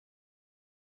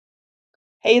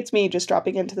Hey, it's me, just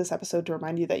dropping into this episode to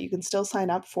remind you that you can still sign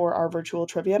up for our virtual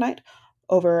trivia night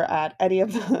over at any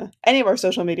of our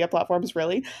social media platforms,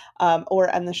 really, or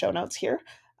in the show notes here.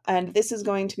 And this is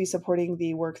going to be supporting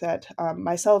the work that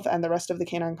myself and the rest of the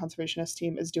Canine Conservationist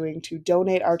team is doing to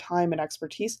donate our time and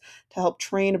expertise to help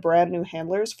train brand new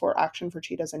handlers for Action for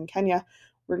Cheetahs in Kenya.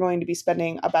 We're going to be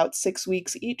spending about 6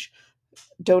 weeks each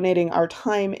donating our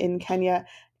time in Kenya,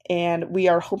 and we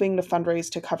are hoping to fundraise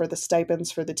to cover the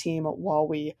stipends for the team while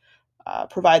we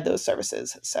provide those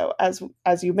services. So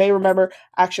as you may remember,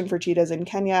 Action for Cheetahs in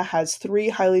Kenya has 3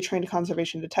 highly trained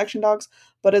conservation detection dogs,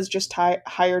 but has just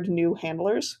hired new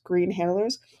handlers, green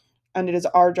handlers, and it is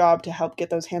our job to help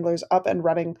get those handlers up and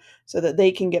running so that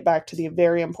they can get back to the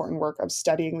very important work of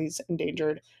studying these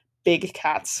endangered big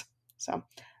cats. So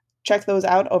check those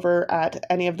out over at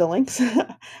any of the links,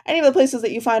 any of the places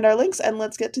that you find our links, and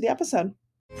let's get to the episode.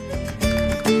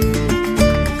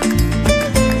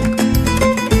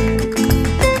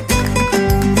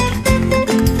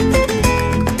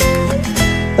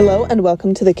 Hello, and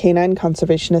welcome to the Canine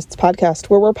Conservationists podcast,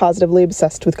 where we're positively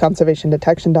obsessed with conservation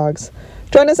detection dogs.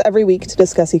 Join us every week to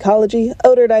discuss ecology,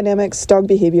 odor dynamics, dog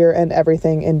behavior, and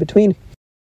everything in between.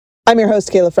 I'm your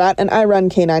host, Kayla Fratt, and I run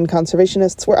Canine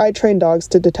Conservationists, where I train dogs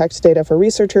to detect data for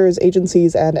researchers,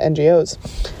 agencies, and NGOs.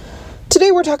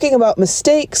 Today we're talking about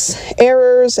mistakes,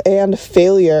 errors, and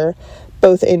failure,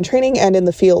 both in training and in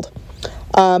the field.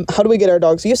 How do we get our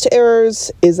dogs used to errors?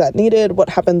 Is that needed? What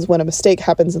happens when a mistake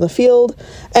happens in the field?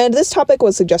 And this topic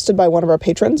was suggested by one of our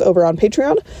patrons over on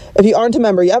Patreon. If you aren't a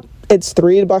member yet, it's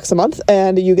 $3 a month,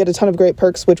 and you get a ton of great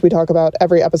perks, which we talk about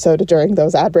every episode during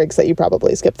those ad breaks that you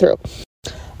probably skip through.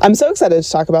 I'm so excited to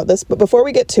talk about this, but before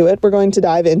we get to it, we're going to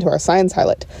dive into our science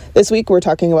highlight. This week, we're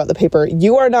talking about the paper,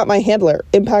 You Are Not My Handler,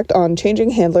 Impact on Changing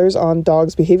Handlers on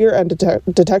Dogs' Behavior and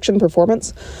Detection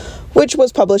Performance, which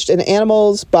was published in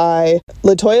Animals by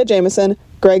Latoya Jameson,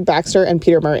 Greg Baxter, and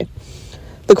Peter Murray.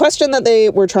 The question that they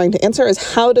were trying to answer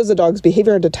is, how does a dog's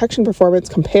behavior and detection performance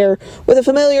compare with a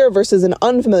familiar versus an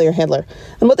unfamiliar handler?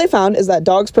 And what they found is that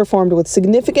dogs performed with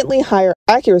significantly higher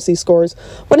accuracy scores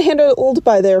when handled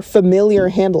by their familiar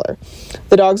handler.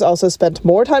 The dogs also spent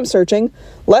more time searching,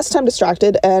 less time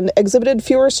distracted, and exhibited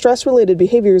fewer stress-related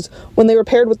behaviors when they were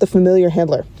paired with the familiar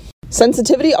handler.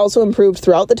 Sensitivity also improved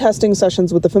throughout the testing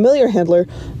sessions with the familiar handler,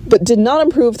 but did not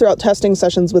improve throughout testing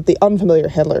sessions with the unfamiliar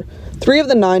handler. 3 of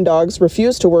the 9 dogs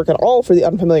refused to work at all for the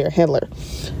unfamiliar handler.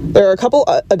 There are a couple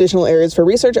additional areas for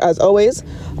research, as always,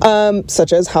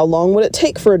 such as how long would it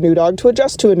take for a new dog to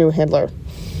adjust to a new handler?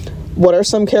 What are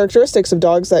some characteristics of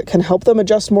dogs that can help them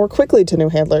adjust more quickly to new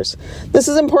handlers? This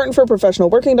is important for professional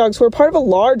working dogs who are part of a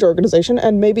large organization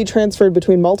and may be transferred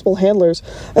between multiple handlers,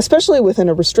 especially within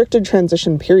a restricted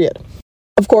transition period.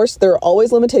 Of course, there are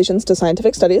always limitations to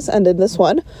scientific studies, and in this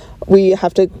one, we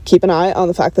have to keep an eye on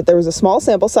the fact that there was a small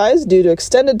sample size due to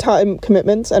extended time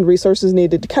commitments and resources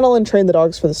needed to kennel and train the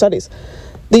dogs for the studies.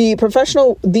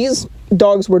 These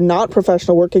dogs were not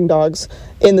professional working dogs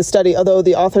in the study, although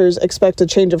the authors expect a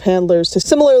change of handlers to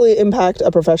similarly impact a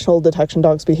professional detection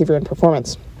dog's behavior and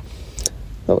performance.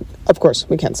 So, of course,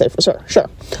 we can't say for sure.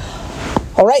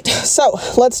 All right, so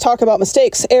let's talk about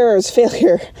mistakes, errors,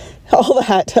 failure, all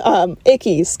that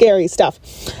icky, scary stuff.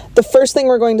 The first thing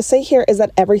we're going to say here is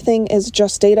that everything is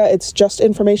just data. It's just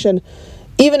information.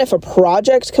 Even if a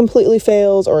project completely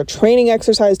fails or a training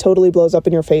exercise totally blows up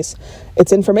in your face,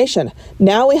 it's information.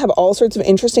 Now we have all sorts of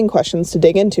interesting questions to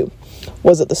dig into.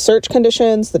 Was it the search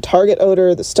conditions, the target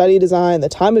odor, the study design, the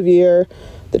time of year,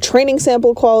 the training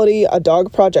sample quality, a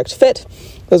dog project fit?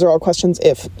 Those are all questions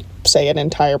if, say, an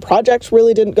entire project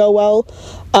really didn't go well.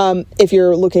 If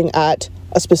you're looking at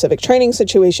a specific training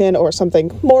situation or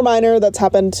something more minor that's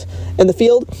happened in the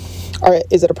field.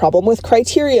 Is it a problem with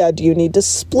criteria? Do you need to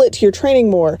split your training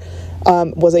more?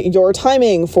 Was it your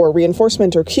timing for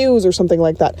reinforcement or cues or something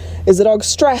like that? Is the dog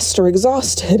stressed or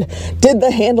exhausted? Did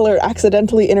the handler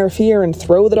accidentally interfere and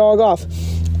throw the dog off?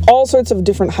 All sorts of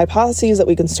different hypotheses that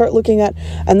we can start looking at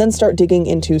and then start digging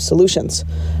into solutions.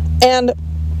 And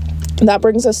that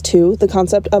brings us to the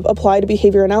concept of applied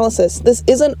behavior analysis. This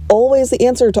isn't always the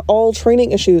answer to all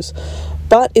training issues,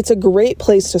 but it's a great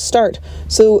place to start.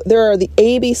 So there are the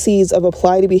ABCs of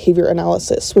applied behavior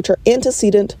analysis, which are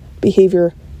antecedent,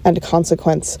 behavior, and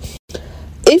consequence.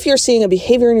 If you're seeing a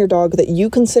behavior in your dog that you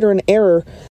consider an error,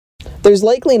 there's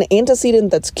likely an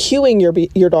antecedent that's cueing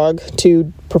your dog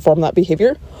to perform that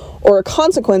behavior, or a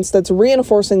consequence that's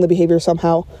reinforcing the behavior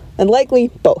somehow, and likely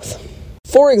both.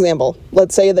 For example,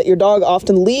 let's say that your dog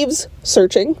often leaves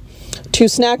searching to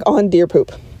snack on deer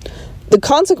poop. The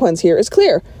consequence here is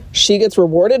clear. she gets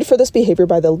rewarded for this behavior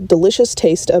by the delicious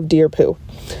taste of deer poo.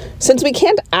 Since we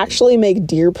can't actually make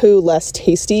deer poo less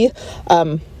tasty,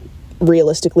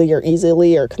 realistically or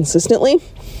easily or consistently,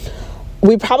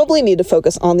 we probably need to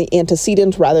focus on the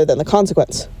antecedent rather than the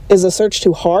consequence. Is the search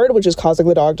too hard, which is causing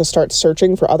the dog to start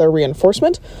searching for other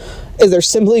reinforcement? Is there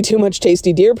simply too much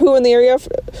tasty deer poo in the area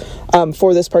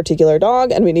for this particular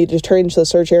dog, and we need to change the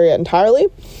search area entirely?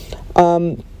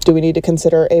 Do we need to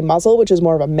consider a muzzle, which is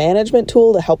more of a management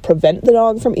tool to help prevent the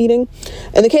dog from eating?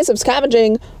 In the case of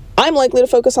scavenging, I'm likely to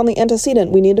focus on the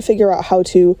antecedent. We need to figure out how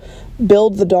to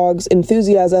build the dog's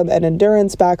enthusiasm and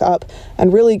endurance back up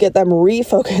and really get them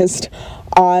refocused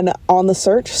on the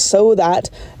search so that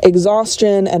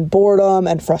exhaustion and boredom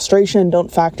and frustration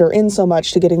don't factor in so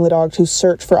much to getting the dog to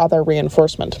search for other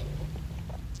reinforcement.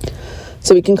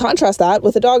 So we can contrast that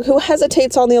with a dog who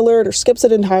hesitates on the alert or skips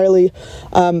it entirely.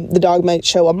 The dog might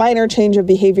show a minor change of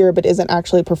behavior but isn't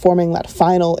actually performing that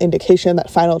final indication,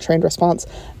 that final trained response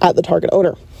at the target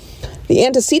odor. The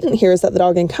antecedent here is that the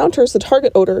dog encounters the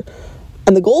target odor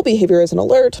and the goal behavior is an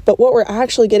alert, but what we're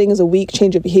actually getting is a weak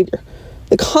change of behavior.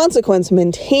 The consequence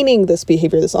maintaining this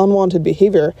behavior, this unwanted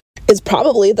behavior, is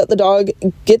probably that the dog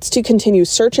gets to continue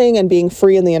searching and being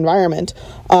free in the environment.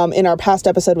 In our past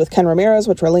episode with Ken Ramirez,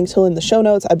 which we're linked to in the show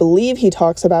notes, I believe he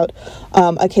talks about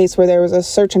a case where there was a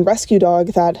search and rescue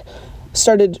dog that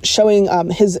started showing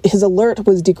his alert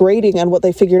was degrading, and what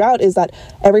they figured out is that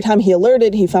every time he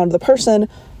alerted, he found the person,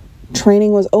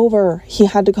 training was over. He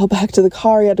had to go back to the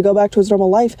car. He had to go back to his normal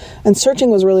life, and searching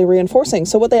was really reinforcing.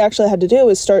 So what they actually had to do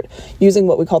is start using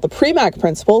what we call the Premack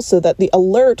principle so that the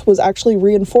alert was actually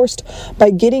reinforced by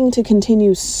getting to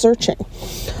continue searching.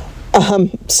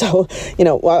 So,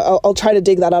 I'll try to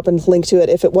dig that up and link to it.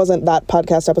 If it wasn't that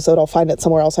podcast episode, I'll find it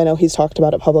somewhere else. I know he's talked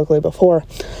about it publicly before.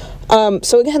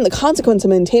 So again, the consequence of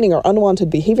maintaining our unwanted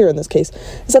behavior in this case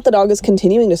is that the dog is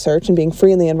continuing to search and being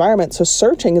free in the environment. So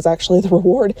searching is actually the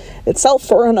reward itself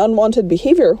for an unwanted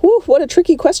behavior. Whew, what a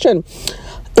tricky question.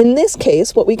 In this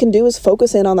case, what we can do is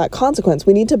focus in on that consequence.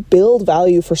 We need to build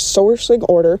value for sourcing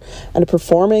order and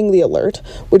performing the alert,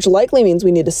 which likely means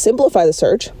we need to simplify the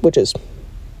search, which is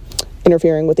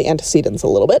interfering with the antecedents a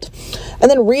little bit,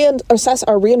 and then reassess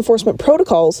our reinforcement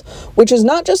protocols, which is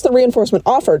not just the reinforcement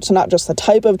offered, so not just the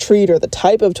type of treat or the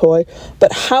type of toy,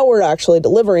 but how we're actually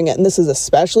delivering it. And this is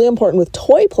especially important with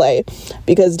toy play,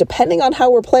 because depending on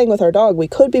how we're playing with our dog, we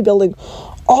could be building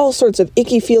all sorts of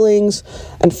icky feelings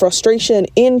and frustration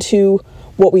into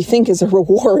what we think is a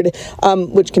reward,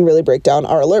 which can really break down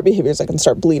our alert behaviors that can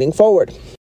start bleeding forward.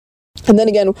 And then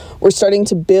again, we're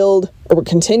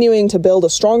continuing to build a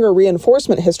stronger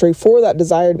reinforcement history for that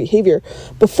desired behavior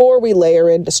before we layer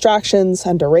in distractions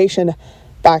and duration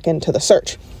back into the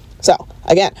search. So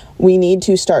again, we need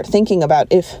to start thinking about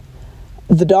if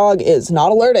the dog is not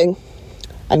alerting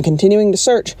and continuing to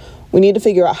search, we need to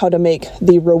figure out how to make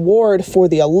the reward for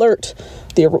the alert,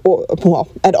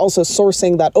 and also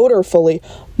sourcing that odor fully,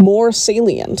 more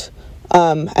salient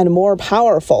and more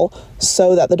powerful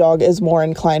so that the dog is more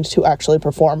inclined to actually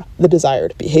perform the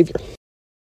desired behavior.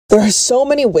 There are so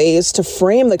many ways to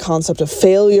frame the concept of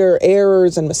failure,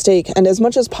 errors, and mistake, and as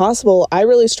much as possible, I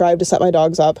really strive to set my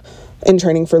dogs up in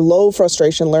training for low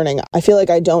frustration learning. I feel like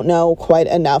I don't know quite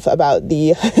enough about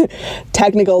the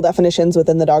technical definitions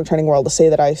within the dog training world to say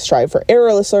that I strive for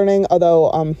errorless learning,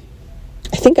 although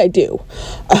I think I do.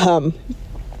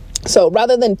 So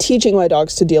rather than teaching my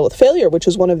dogs to deal with failure, which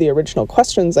is one of the original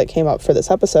questions that came up for this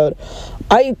episode,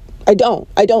 I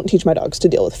don't teach my dogs to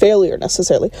deal with failure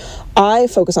necessarily. I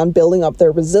focus on building up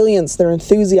their resilience, their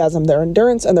enthusiasm, their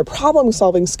endurance, and their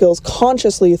problem-solving skills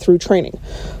consciously through training.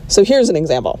 So here's an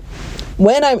example.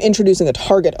 When I'm introducing a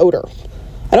target odor,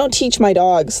 I don't teach my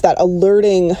dogs that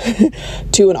alerting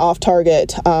to an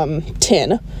off-target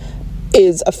tin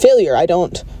is a failure. I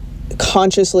don't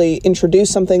consciously introduce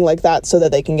something like that so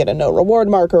that they can get a no reward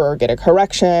marker or get a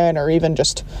correction or even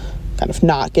just kind of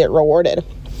not get rewarded.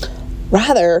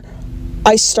 Rather,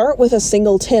 I start with a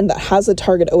single tin that has a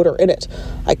target odor in it.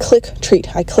 I click,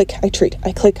 treat, I click, I treat,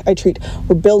 I click, I treat.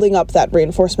 We're building up that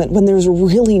reinforcement when there's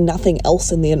really nothing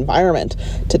else in the environment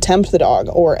to tempt the dog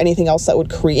or anything else that would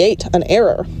create an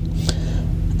error.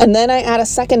 And then I add a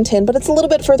second tin, but it's a little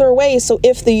bit further away. So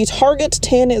if the target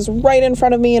tin is right in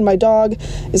front of me and my dog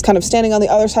is kind of standing on the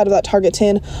other side of that target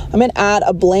tin, I'm going to add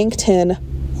a blank tin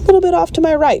a little bit off to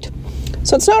my right.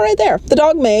 So it's not right there. The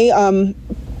dog may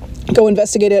go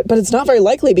investigate it, but it's not very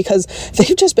likely because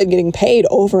they've just been getting paid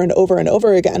over and over and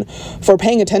over again for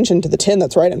paying attention to the tin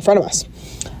that's right in front of us.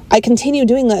 I continue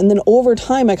doing that, and then over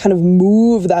time, I kind of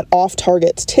move that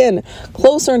off-target tin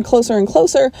closer and closer and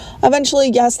closer. Eventually,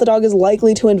 yes, the dog is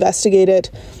likely to investigate it,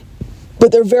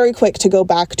 but they're very quick to go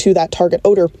back to that target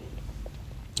odor.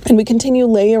 And we continue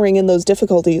layering in those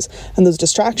difficulties and those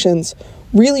distractions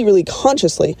really, really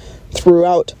consciously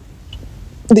throughout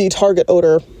the target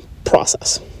odor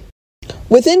process.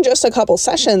 Within just a couple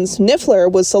sessions,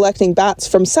 Niffler was selecting bats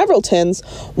from several tins,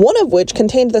 one of which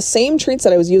contained the same treats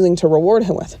that I was using to reward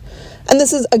him with. And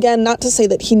this is, again, not to say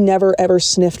that he never ever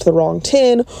sniffed the wrong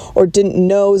tin or didn't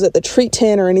nose at the treat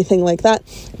tin or anything like that,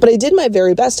 but I did my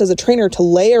very best as a trainer to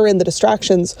layer in the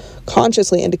distractions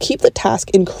consciously and to keep the task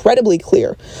incredibly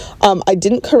clear. I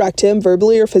didn't correct him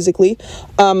verbally or physically.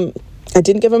 I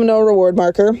didn't give him no reward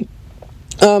marker.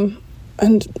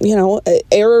 And,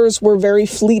 errors were very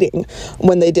fleeting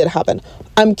when they did happen.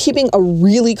 I'm keeping a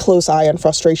really close eye on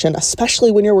frustration,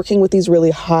 especially when you're working with these really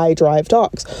high drive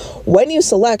dogs. When you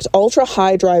select ultra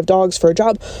high drive dogs for a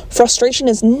job, frustration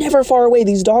is never far away.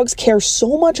 These dogs care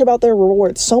so much about their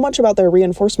rewards, so much about their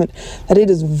reinforcement, that it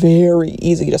is very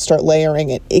easy to start layering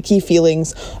in icky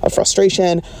feelings of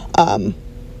frustration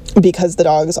because the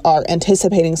dogs are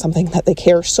anticipating something that they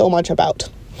care so much about.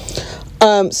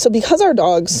 So because our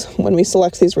dogs, when we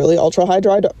select these really ultra high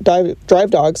drive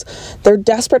dogs, they're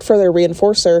desperate for their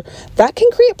reinforcer, that can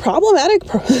create problematic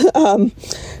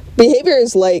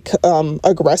behaviors like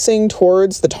aggressing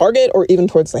towards the target or even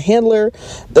towards the handler.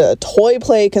 The toy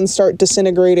play can start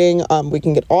disintegrating. We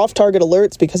can get off target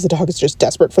alerts because the dog is just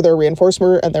desperate for their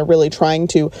reinforcer and they're really trying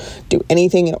to do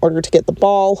anything in order to get the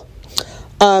ball.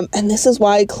 And this is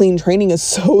why clean training is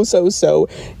so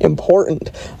important.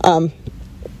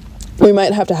 We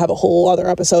might have to have a whole other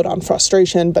episode on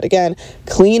frustration, but again,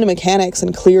 clean mechanics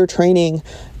and clear training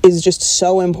is just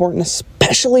so important,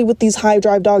 especially with these high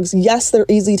drive dogs. Yes, they're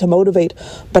easy to motivate,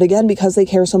 but again, because they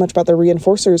care so much about their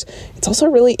reinforcers, it's also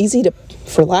really easy to,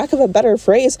 for lack of a better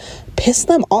phrase, piss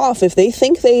them off if they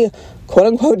think they, quote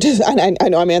unquote, and I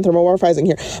know I'm anthropomorphizing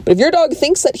here, but if your dog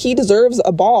thinks that he deserves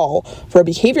a ball for a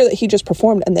behavior that he just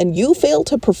performed, and then you fail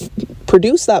to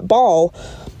produce that ball,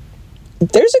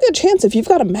 there's a good chance if you've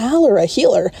got a mal or a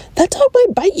healer, that dog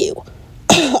might bite you.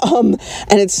 And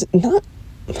it's not,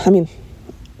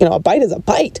 a bite is a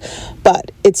bite,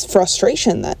 but it's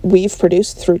frustration that we've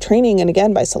produced through training. And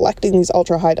again, by selecting these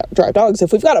ultra high drive dogs,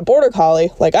 if we've got a border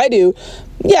collie like I do,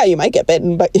 yeah, you might get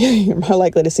bitten, but you're more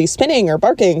likely to see spinning or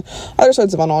barking, other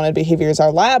sorts of unwanted behaviors.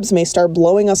 Our labs may start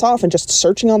blowing us off and just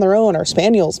searching on their own. Our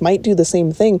spaniels might do the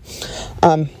same thing.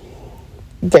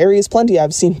 Varies plenty.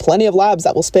 I've seen plenty of labs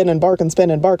that will spin and bark,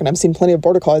 and I've seen plenty of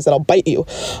border collies that'll bite you.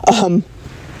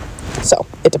 So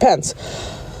it depends.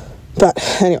 But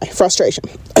anyway, frustration.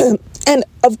 And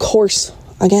of course,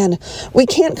 again, we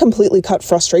can't completely cut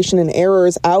frustration and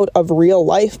errors out of real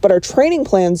life, but our training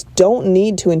plans don't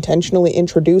need to intentionally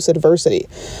introduce adversity.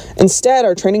 Instead,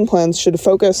 our training plans should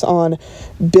focus on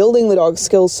building the dog's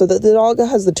skills so that the dog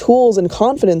has the tools and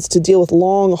confidence to deal with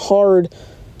long, hard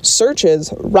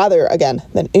searches rather, again,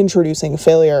 than introducing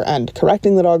failure and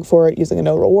correcting the dog for it, using a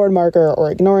no reward marker or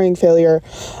ignoring failure,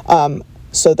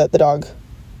 so that the dog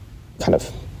kind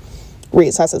of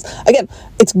reassesses. Again,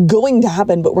 it's going to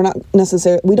happen, but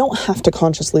we don't have to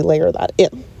consciously layer that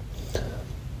in.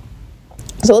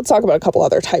 So let's talk about a couple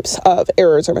other types of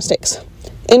errors or mistakes.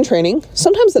 In training,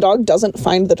 sometimes the dog doesn't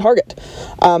find the target.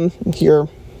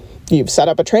 You've set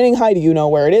up a training hide, you know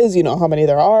where it is, you know how many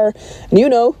there are, and you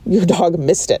know your dog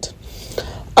missed it.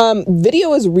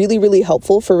 Video is really, really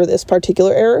helpful for this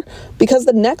particular error because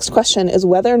the next question is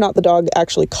whether or not the dog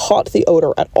actually caught the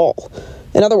odor at all.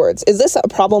 In other words, is this a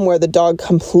problem where the dog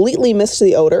completely missed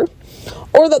the odor,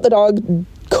 or that the dog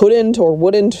couldn't or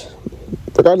wouldn't,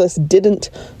 regardless, didn't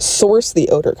source the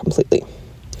odor completely?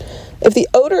 If the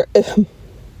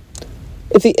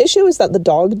issue is that the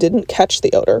dog didn't catch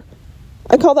the odor,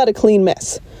 I call that a clean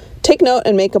miss. Take note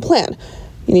and make a plan.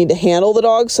 You need to handle the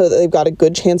dog so that they've got a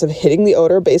good chance of hitting the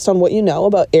odor based on what you know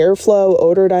about airflow,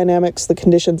 odor dynamics, the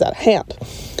conditions at hand.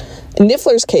 In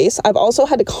Niffler's case, I've also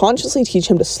had to consciously teach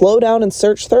him to slow down and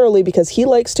search thoroughly because he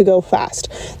likes to go fast.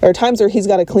 There are times where he's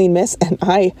got a clean miss, and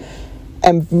I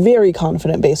am very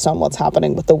confident based on what's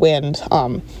happening with the wind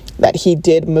that he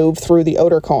did move through the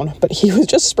odor cone, but he was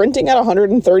just sprinting at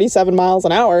 137 miles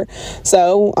an hour.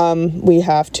 So we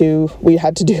had to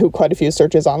do quite a few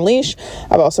searches on leash.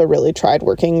 I've also really tried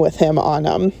working with him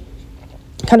on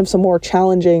kind of some more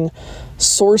challenging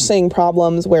sourcing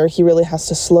problems where he really has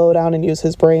to slow down and use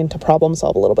his brain to problem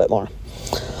solve a little bit more.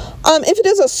 If it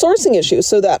is a sourcing issue,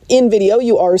 so that in video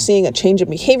you are seeing a change in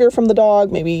behavior from the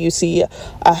dog, maybe you see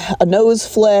a nose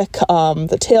flick,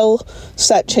 the tail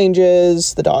set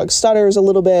changes, the dog stutters a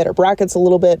little bit or brackets a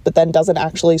little bit, but then doesn't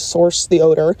actually source the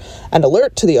odor and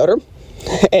alert to the odor.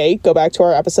 A, go back to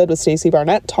our episode with Stacey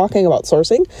Barnett talking about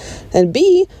sourcing, and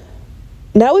B,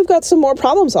 Now we've got some more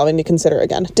problem solving to consider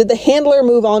again. Did the handler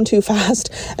move on too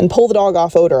fast and pull the dog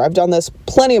off odor? I've done this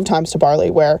plenty of times to Barley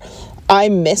where I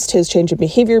missed his change of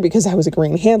behavior because I was a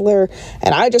green handler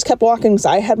and I just kept walking because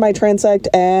I had my transect,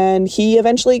 and he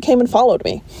eventually came and followed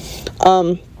me.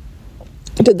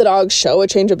 Did the dog show a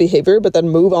change of behavior but then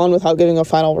move on without giving a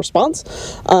final response?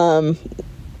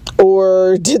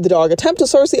 Or did the dog attempt to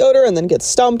source the odor and then get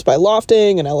stumped by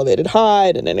lofting, an elevated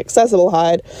hide, an inaccessible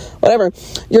hide, whatever?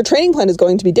 Your training plan is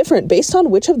going to be different based on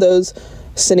which of those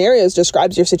scenarios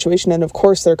describes your situation, and of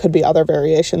course there could be other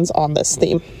variations on this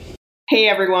theme. Hey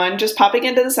everyone, just popping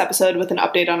into this episode with an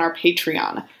update on our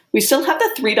Patreon. We still have the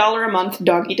 $3 a month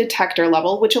Doggy Detector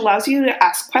level, which allows you to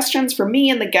ask questions for me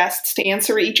and the guests to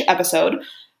answer each episode,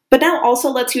 but now also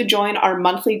lets you join our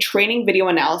monthly training video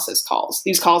analysis calls.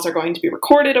 These calls are going to be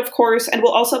recorded, of course, and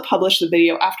we'll also publish the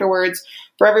video afterwards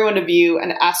for everyone to view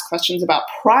and ask questions about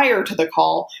prior to the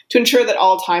call to ensure that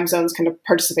all time zones can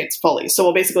participate fully. So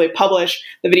we'll basically publish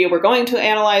the video we're going to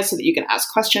analyze so that you can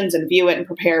ask questions and view it and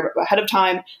prepare ahead of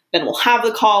time. Then we'll have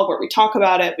the call where we talk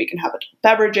about it. We can have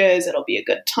beverages. It'll be a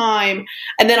good time.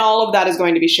 And then all of that is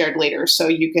going to be shared later so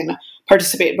you can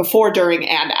participate before, during,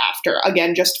 and after.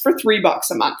 Again, just for $3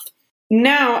 a month.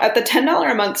 Now, at the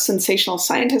 $10 a month Sensational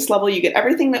Scientist level, you get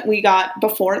everything that we got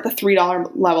before at the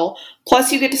 $3 level,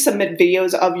 plus you get to submit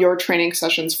videos of your training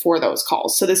sessions for those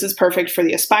calls. So this is perfect for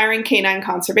the aspiring canine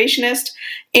conservationist,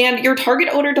 and your target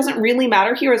odor doesn't really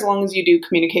matter here as long as you do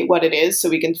communicate what it is so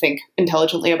we can think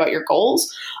intelligently about your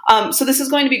goals. So this is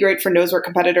going to be great for nose work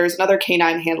competitors and other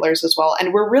canine handlers as well,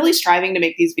 and we're really striving to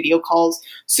make these video calls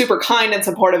super kind and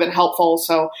supportive and helpful,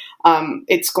 so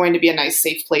it's going to be a nice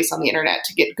safe place on the internet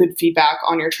to get good feedback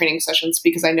on your training sessions,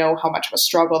 because I know how much of a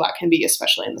struggle that can be,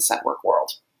 especially in the scent work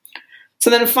world. So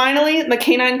then finally, the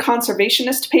Canine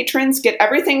Conservationist patrons get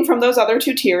everything from those other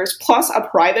two tiers, plus a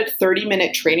private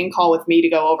 30-minute training call with me to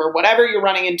go over whatever you're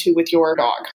running into with your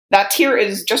dog. That tier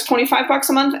is just $25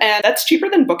 a month, and that's cheaper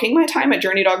than booking my time at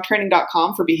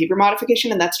JourneyDogTraining.com for behavior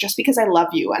modification, and that's just because I love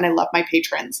you and I love my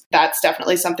patrons. That's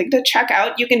definitely something to check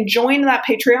out. You can join that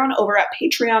Patreon over at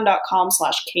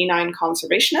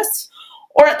patreon.com/canineconservationists.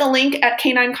 Or at the link at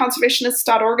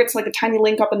canineconservationists.org. It's like a tiny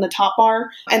link up in the top bar.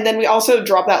 And then we also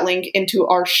drop that link into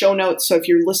our show notes. So if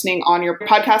you're listening on your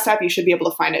podcast app, you should be able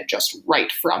to find it just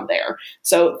right from there.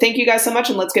 So thank you guys so much,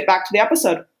 and let's get back to the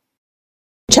episode.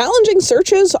 Challenging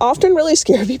searches often really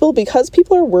scare people because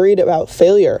people are worried about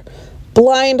failure.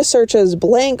 Blind searches,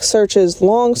 blank searches,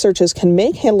 long searches can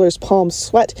make handlers' palms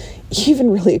sweat,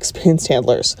 even really experienced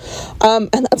handlers. And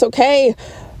that's okay.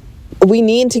 We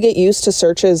need to get used to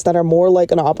searches that are more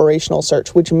like an operational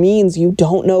search, which means you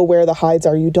don't know where the hides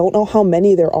are. You don't know how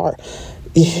many there are.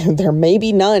 There may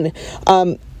be none.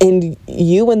 And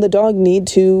you and the dog need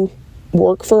to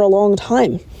work for a long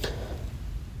time.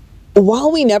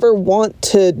 While we never want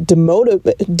to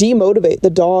demotivate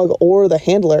the dog or the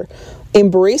handler,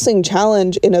 embracing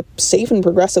challenge in a safe and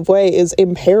progressive way is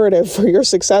imperative for your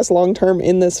success long-term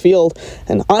in this field,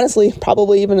 and honestly,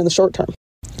 probably even in the short term.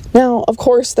 Now, of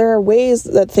course, there are ways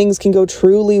that things can go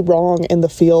truly wrong in the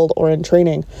field or in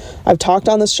training. I've talked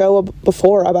on this show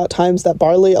before about times that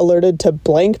Barley alerted to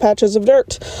blank patches of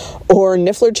dirt, or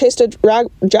Niffler chased a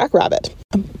jackrabbit.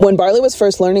 When Barley was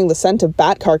first learning the scent of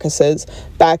bat carcasses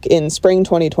back in spring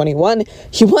 2021,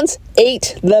 he once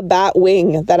ate the bat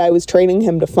wing that I was training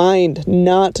him to find.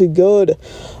 Not good.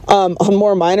 On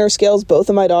more minor scales, both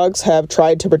of my dogs have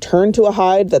tried to return to a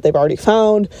hide that they've already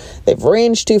found. They've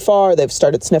ranged too far. They've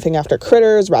started sniffing after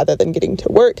critters rather than getting to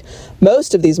work.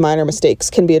 Most of these minor mistakes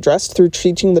can be addressed through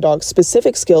teaching the dog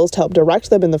specific skills to help direct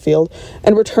them in the field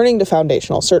and returning to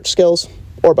foundational search skills,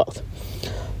 or both.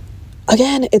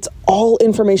 Again, it's all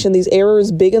information. These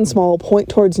errors, big and small, point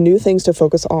towards new things to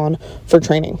focus on for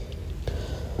training.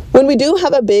 When we do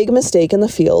have a big mistake in the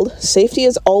field, safety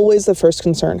is always the first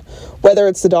concern. Whether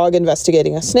it's the dog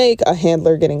investigating a snake, a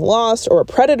handler getting lost, or a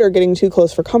predator getting too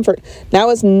close for comfort, now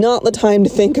is not the time to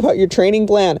think about your training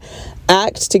plan.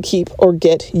 Act to keep or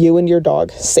get you and your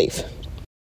dog safe.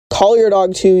 Call your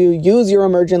dog to you, use your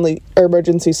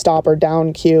emergency stop or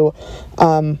down cue.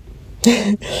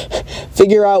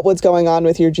 Figure out what's going on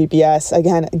with your GPS.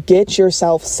 Again, get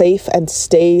yourself safe and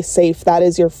stay safe. That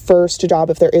is your first job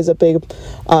if there is a big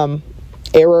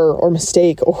error or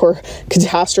mistake or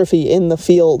catastrophe in the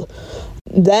field.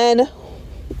 Then,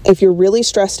 if you're really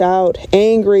stressed out,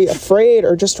 angry, afraid,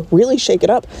 or just really shake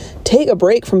it up, take a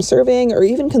break from surveying or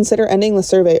even consider ending the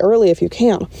survey early if you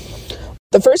can.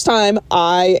 The first time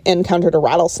I encountered a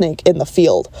rattlesnake in the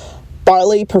field,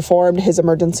 Barley performed his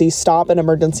emergency stop and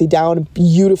emergency down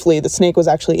beautifully. The snake was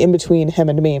actually in between him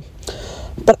and me.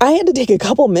 But I had to take a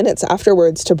couple minutes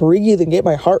afterwards to breathe and get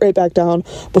my heart rate back down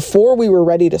before we were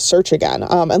ready to search again.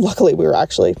 And luckily we were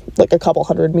actually like a couple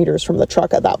hundred meters from the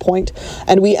truck at that point.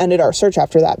 And we ended our search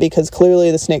after that because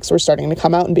clearly the snakes were starting to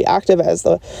come out and be active as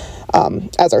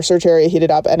our search area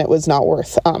heated up, and it was not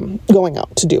worth going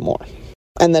out to do more.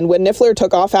 And then when Niffler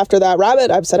took off after that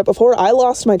rabbit, I've said it before, I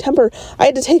lost my temper. I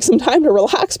had to take some time to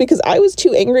relax because I was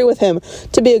too angry with him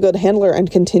to be a good handler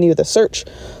and continue the search.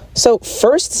 So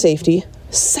first, safety.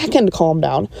 Second, calm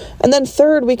down. And then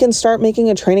third, we can start making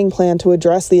a training plan to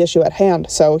address the issue at hand.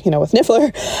 So, with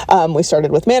Niffler, we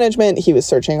started with management. He was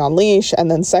searching on leash. And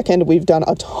then second, we've done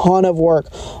a ton of work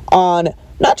on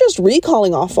not just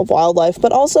recalling off of wildlife,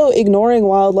 but also ignoring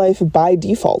wildlife by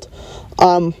default.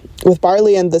 With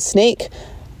Barley and the snake,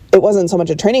 it wasn't so much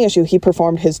a training issue. He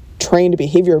performed his trained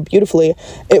behavior beautifully.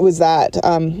 It was that,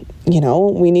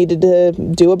 we needed to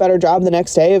do a better job the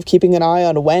next day of keeping an eye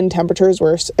on when temperatures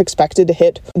were expected to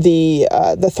hit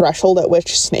the threshold at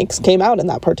which snakes came out in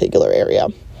that particular area.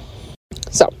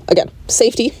 So again,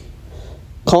 safety,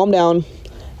 calm down,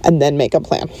 and then make a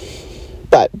plan.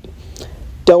 But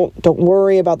don't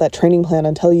worry about that training plan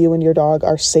until you and your dog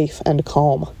are safe and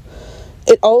calm.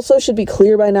 It also should be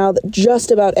clear by now that just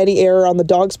about any error on the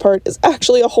dog's part is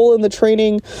actually a hole in the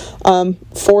training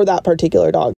for that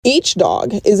particular dog. Each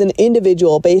dog is an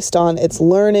individual based on its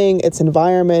learning, its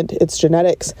environment, its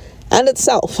genetics, and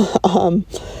itself,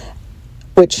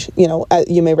 which,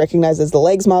 you may recognize as the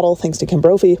legs model, thanks to Kim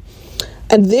Brophy.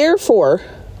 And therefore,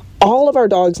 all of our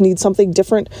dogs need something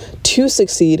different to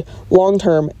succeed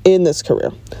long-term in this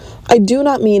career. I do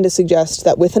not mean to suggest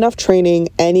that with enough training,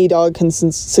 any dog can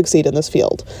succeed in this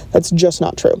field. That's just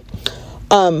not true.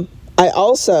 I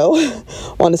also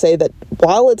want to say that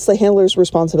while it's the handler's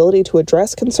responsibility to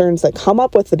address concerns that come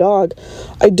up with the dog,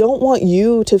 I don't want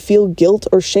you to feel guilt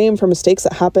or shame for mistakes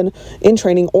that happen in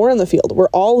training or in the field. We're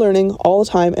all learning all the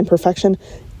time, and perfection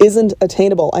isn't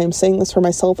attainable. I am saying this for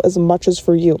myself as much as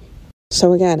for you.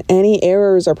 So again, any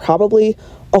errors are probably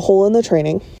a hole in the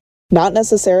training. Not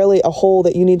necessarily a hole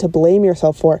that you need to blame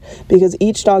yourself for, because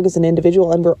each dog is an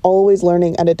individual and we're always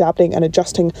learning and adapting and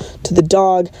adjusting to the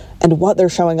dog and what they're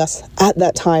showing us at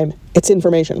that time. It's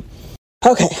information.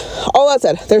 Okay, all that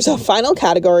said, there's a final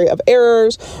category of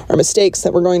errors or mistakes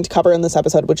that we're going to cover in this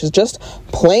episode, which is just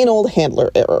plain old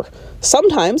handler error.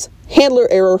 Sometimes handler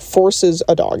error forces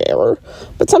a dog error,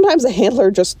 but sometimes the handler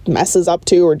just messes up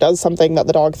to or does something that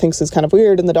the dog thinks is kind of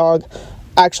weird and the dog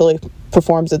actually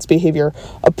performs its behavior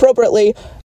appropriately,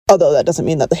 although that doesn't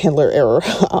mean that the handler error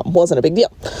wasn't a big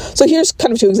deal. So here's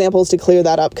kind of two examples to clear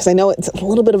that up, because I know it's a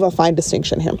little bit of a fine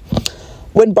distinction here.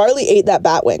 When Barley ate that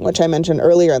batwing, which I mentioned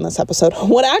earlier in this episode,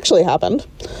 what actually happened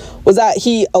was that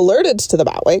he alerted to the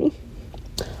batwing.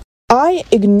 I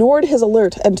ignored his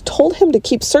alert and told him to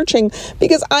keep searching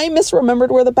because I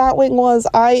misremembered where the batwing was.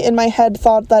 I, in my head,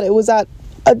 thought that it was at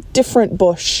a different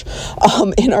bush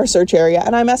in our search area,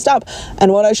 and I messed up.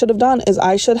 And what I should have done is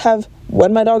I should have,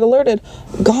 when my dog alerted,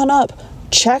 gone up,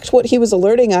 checked what he was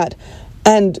alerting at,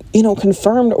 and,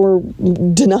 confirmed or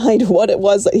denied what it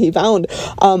was that he found.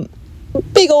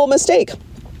 Big old mistake.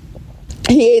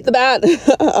 He ate the bat.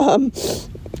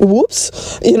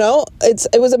 Whoops.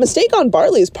 It was a mistake on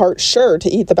Barley's part, sure, to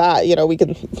eat the bat.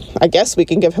 I guess we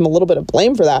can give him a little bit of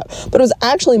blame for that, but it was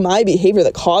actually my behavior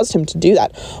that caused him to do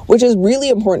that, which is really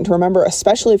important to remember,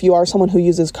 especially if you are someone who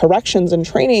uses corrections in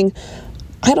training.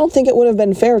 I don't think it would have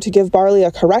been fair to give Barley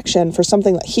a correction for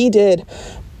something that he did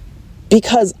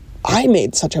because I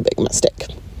made such a big mistake.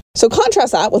 So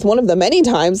contrast that with one of the many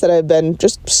times that I've been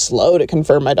just slow to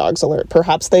confirm my dog's alert.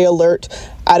 Perhaps they alert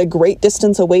at a great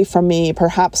distance away from me.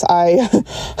 Perhaps I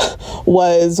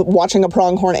was watching a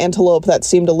pronghorn antelope that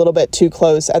seemed a little bit too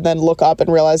close and then look up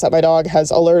and realize that my dog has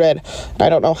alerted. And I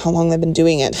don't know how long they've been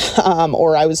doing it.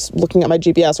 Or I was looking at my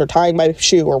GPS or tying my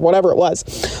shoe or whatever it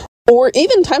was. Or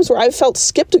even times where I've felt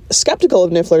skeptical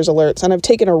of Niffler's alerts and I've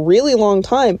taken a really long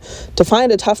time to find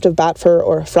a tuft of bat fur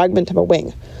or a fragment of a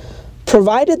wing.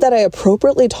 Provided that I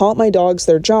appropriately taught my dogs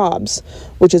their jobs,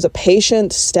 which is a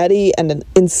patient, steady, and an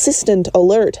insistent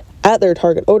alert at their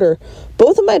target odor,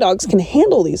 both of my dogs can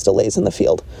handle these delays in the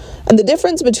field. And the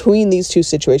difference between these two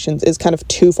situations is kind of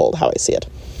twofold how I see it.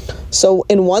 So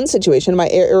in one situation, my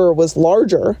error was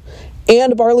larger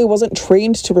and Barley wasn't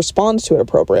trained to respond to it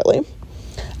appropriately.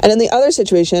 And in the other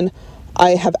situation,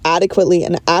 I have adequately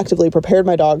and actively prepared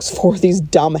my dogs for these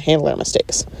dumb handler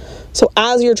mistakes. So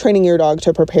as you're training your dog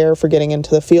to prepare for getting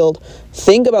into the field,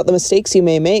 think about the mistakes you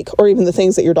may make or even the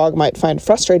things that your dog might find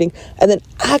frustrating, and then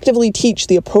actively teach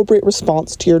the appropriate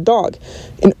response to your dog.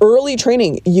 In early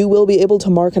training, you will be able to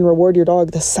mark and reward your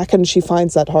dog the second she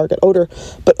finds that target odor.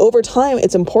 But over time,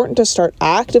 it's important to start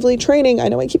actively training. I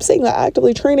know I keep saying that,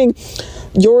 actively training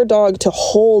your dog to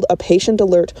hold a patient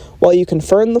alert while you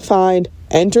confirm the find,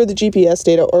 enter the GPS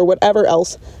data, or whatever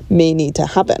else may need to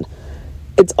happen.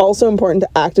 It's also important to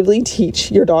actively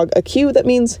teach your dog a cue that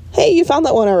means, hey, you found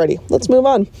that one already, let's move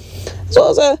on. As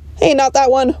well as a, hey, not that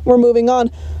one, we're moving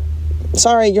on.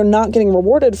 Sorry, you're not getting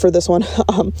rewarded for this one.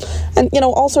 And,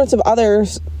 all sorts of other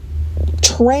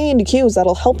trained cues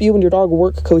that'll help you and your dog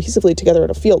work cohesively together in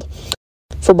a field.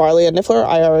 For Barley and Niffler,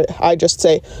 I just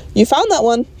say, you found that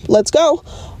one, let's go.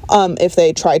 If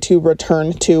they try to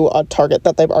return to a target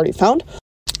that they've already found.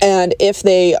 And if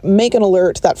they make an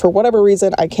alert that for whatever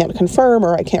reason I can't confirm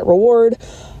or I can't reward,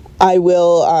 I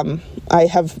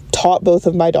have taught both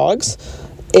of my dogs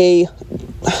a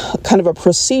kind of a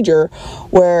procedure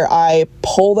where I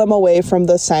pull them away from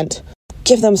the scent,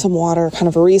 give them some water, kind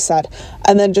of a reset,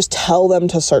 and then just tell them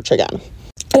to search again.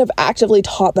 And I've actively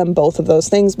taught them both of those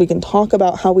things. We can talk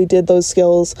about how we did those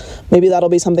skills. Maybe that'll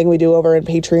be something we do over in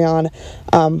Patreon.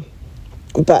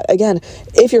 But again,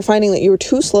 if you're finding that you were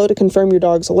too slow to confirm your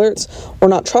dog's alerts or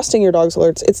not trusting your dog's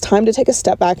alerts, it's time to take a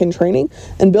step back in training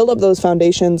and build up those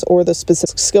foundations or the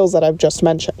specific skills that I've just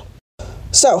mentioned.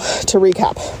 So, to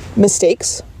recap,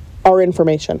 mistakes are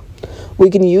information. We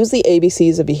can use the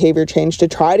ABCs of behavior change to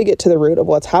try to get to the root of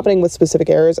what's happening with specific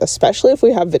errors, especially if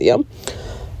we have video.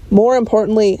 More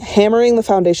importantly, hammering the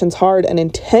foundations hard and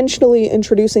intentionally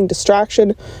introducing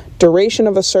distraction, duration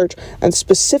of a search, and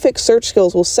specific search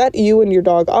skills will set you and your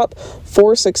dog up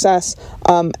for success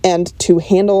and to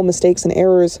handle mistakes and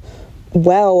errors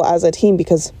well as a team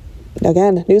because,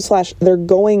 again, newsflash, they're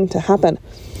going to happen.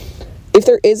 If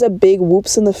there is a big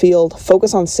whoops in the field,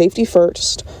 focus on safety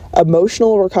first,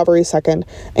 emotional recovery second,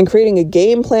 and creating a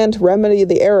game plan to remedy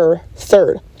the error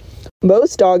third.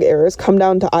 Most dog errors come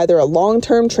down to either a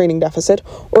long-term training deficit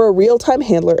or a real-time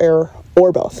handler error,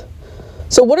 or both.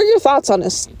 So what are your thoughts on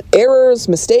this? Errors,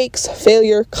 mistakes,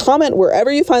 failure? Comment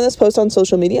wherever you find this post on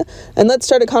social media, and let's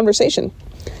start a conversation.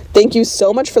 Thank you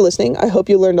so much for listening. I hope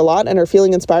you learned a lot and are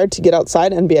feeling inspired to get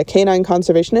outside and be a canine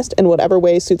conservationist in whatever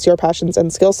way suits your passions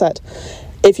and skill set.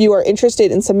 If you are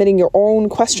interested in submitting your own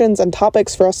questions and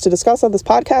topics for us to discuss on this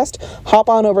podcast, hop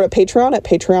on over at Patreon at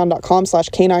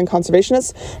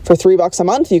patreon.com/canineconservationists. For $3 a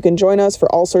month, you can join us for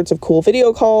all sorts of cool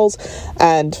video calls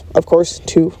and, of course,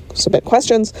 to submit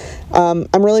questions. I'm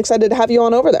really excited to have you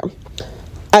on over there.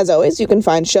 As always, you can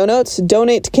find show notes,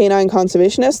 donate to Canine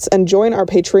Conservationists, and join our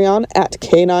Patreon at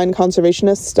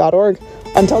canineconservationists.org.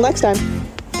 Until next time.